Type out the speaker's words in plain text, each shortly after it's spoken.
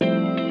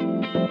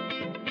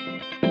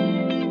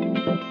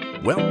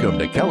Welcome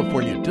to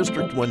California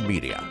District 1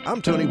 Media.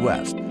 I'm Tony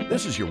West.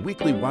 This is your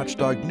weekly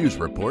Watchdog News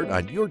Report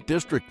on your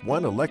District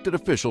 1 elected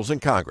officials in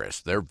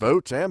Congress, their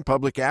votes, and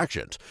public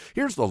actions.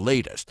 Here's the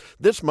latest.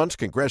 This month's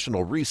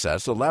congressional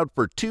recess allowed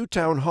for 2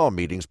 town hall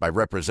meetings by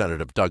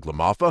Representative Doug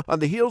LaMalfa on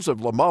the heels of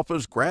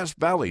LaMalfa's Grass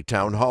Valley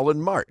Town Hall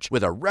in March.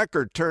 With a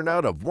record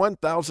turnout of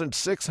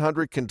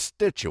 1,600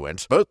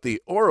 constituents, both the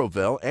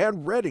Oroville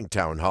and Redding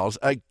town halls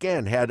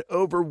again had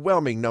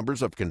overwhelming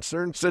numbers of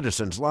concerned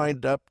citizens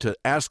lined up to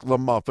ask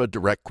LaMalfa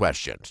direct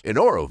questions. In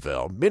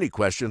Oroville, many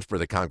questions for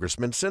the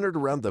congressman centered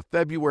around the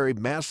February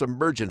mass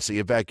emergency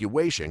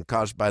evacuation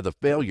caused by the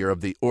failure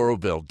of the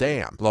Oroville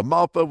Dam.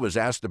 LaMalfa was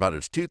asked about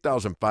his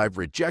 2005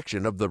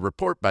 rejection of the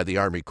report by the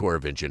Army Corps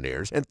of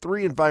Engineers and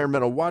 3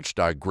 environmental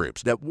watchdog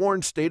groups that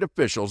warned state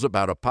officials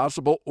about a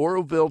possible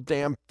Oroville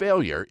Dam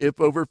failure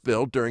if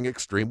overfilled during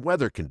extreme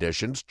weather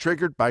conditions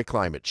triggered by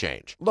climate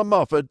change.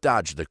 LaMalfa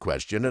dodged the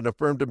question and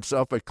affirmed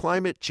himself a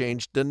climate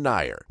change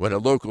denier. When a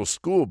local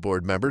school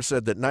board member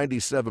said that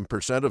 97%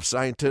 of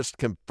scientists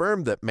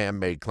confirmed that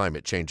man-made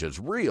climate change is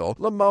real,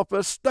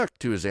 LaMalfa stuck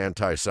to his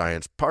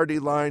anti-science party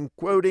line,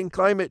 quoting,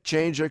 "Climate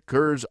change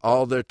occurs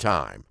all the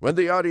time." When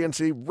the audience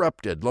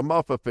erupted,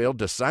 LaMalfa failed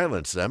to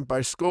silence them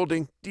by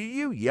scolding, "Do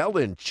you yell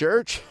in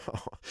church?"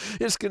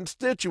 His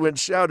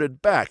constituents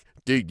shouted back,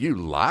 "Do you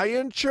lie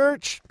in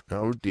church?"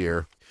 Oh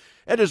dear.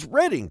 At his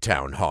Redding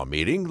Town Hall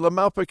meeting,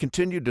 LaMalfa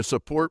continued to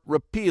support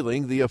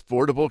repealing the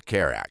Affordable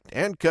Care Act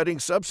and cutting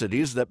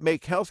subsidies that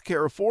make health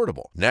care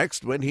affordable.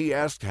 Next, when he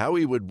asked how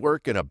he would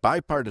work in a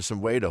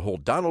bipartisan way to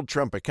hold Donald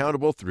Trump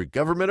accountable through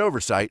government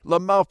oversight,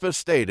 LaMalfa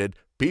stated,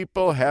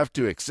 "People have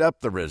to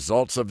accept the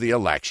results of the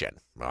election."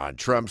 On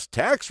Trump's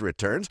tax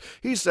returns,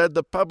 he said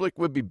the public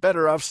would be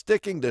better off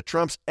sticking to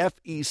Trump's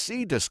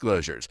FEC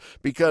disclosures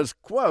because,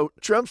 quote,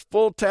 "Trump's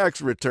full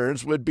tax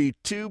returns would be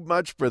too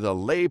much for the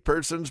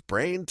layperson's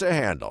brain to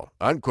handle,"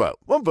 unquote.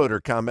 One voter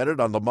commented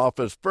on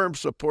LaMalfa's firm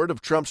support of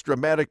Trump's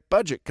dramatic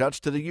budget cuts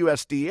to the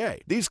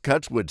USDA. These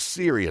cuts would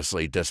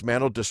seriously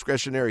dismantle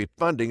discretionary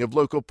funding of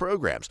local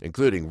programs,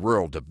 including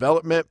rural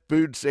development,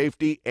 food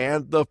safety,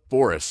 and the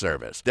Forest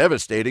Service,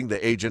 devastating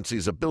the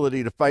agency's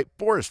ability to fight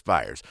forest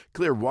fires,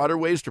 clear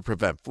waterways to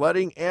prevent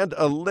flooding, and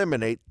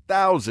eliminate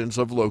thousands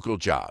of local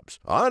jobs.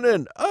 On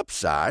an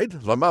upside,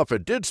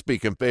 LaMalfa did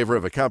speak in favor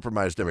of a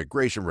compromised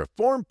immigration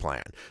reform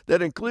plan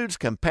that includes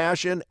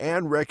compassion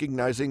and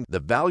recognizing the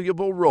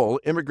valuable role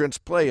immigrants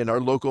play in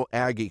our local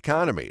ag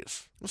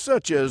economies,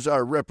 such as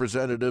our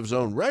representatives'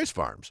 own rice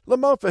farms.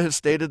 LaMalfa has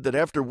stated that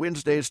after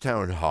Wednesday's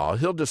town hall,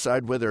 he'll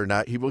decide whether or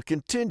not he will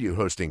continue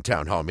hosting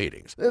town hall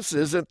meetings. This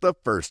isn't the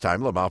first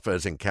time LaMalfa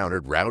has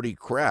encountered rowdy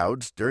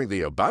crowds. During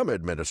the Obama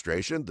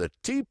administration, the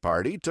Tea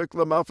Party took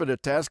LaMalfa to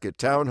task at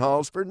town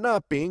halls for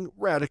not being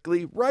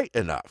radically right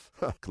enough.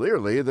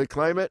 Clearly, the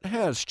climate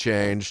has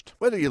changed.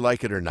 Whether you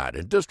like it or not,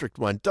 in District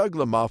 1, Doug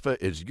LaMalfa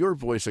is your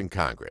voice in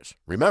Congress.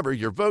 Remember,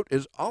 your vote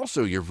is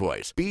also your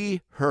voice.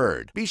 Be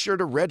heard. Be sure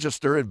to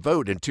register and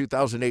vote in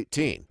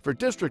 2018. For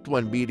District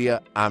 1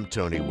 Media, I'm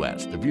Tony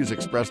West. The views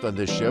expressed on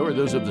this show are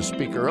those of the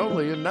speaker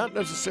only and not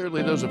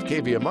necessarily those of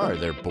KVMR,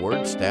 their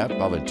board, staff,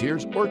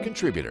 volunteers, or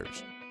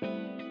contributors.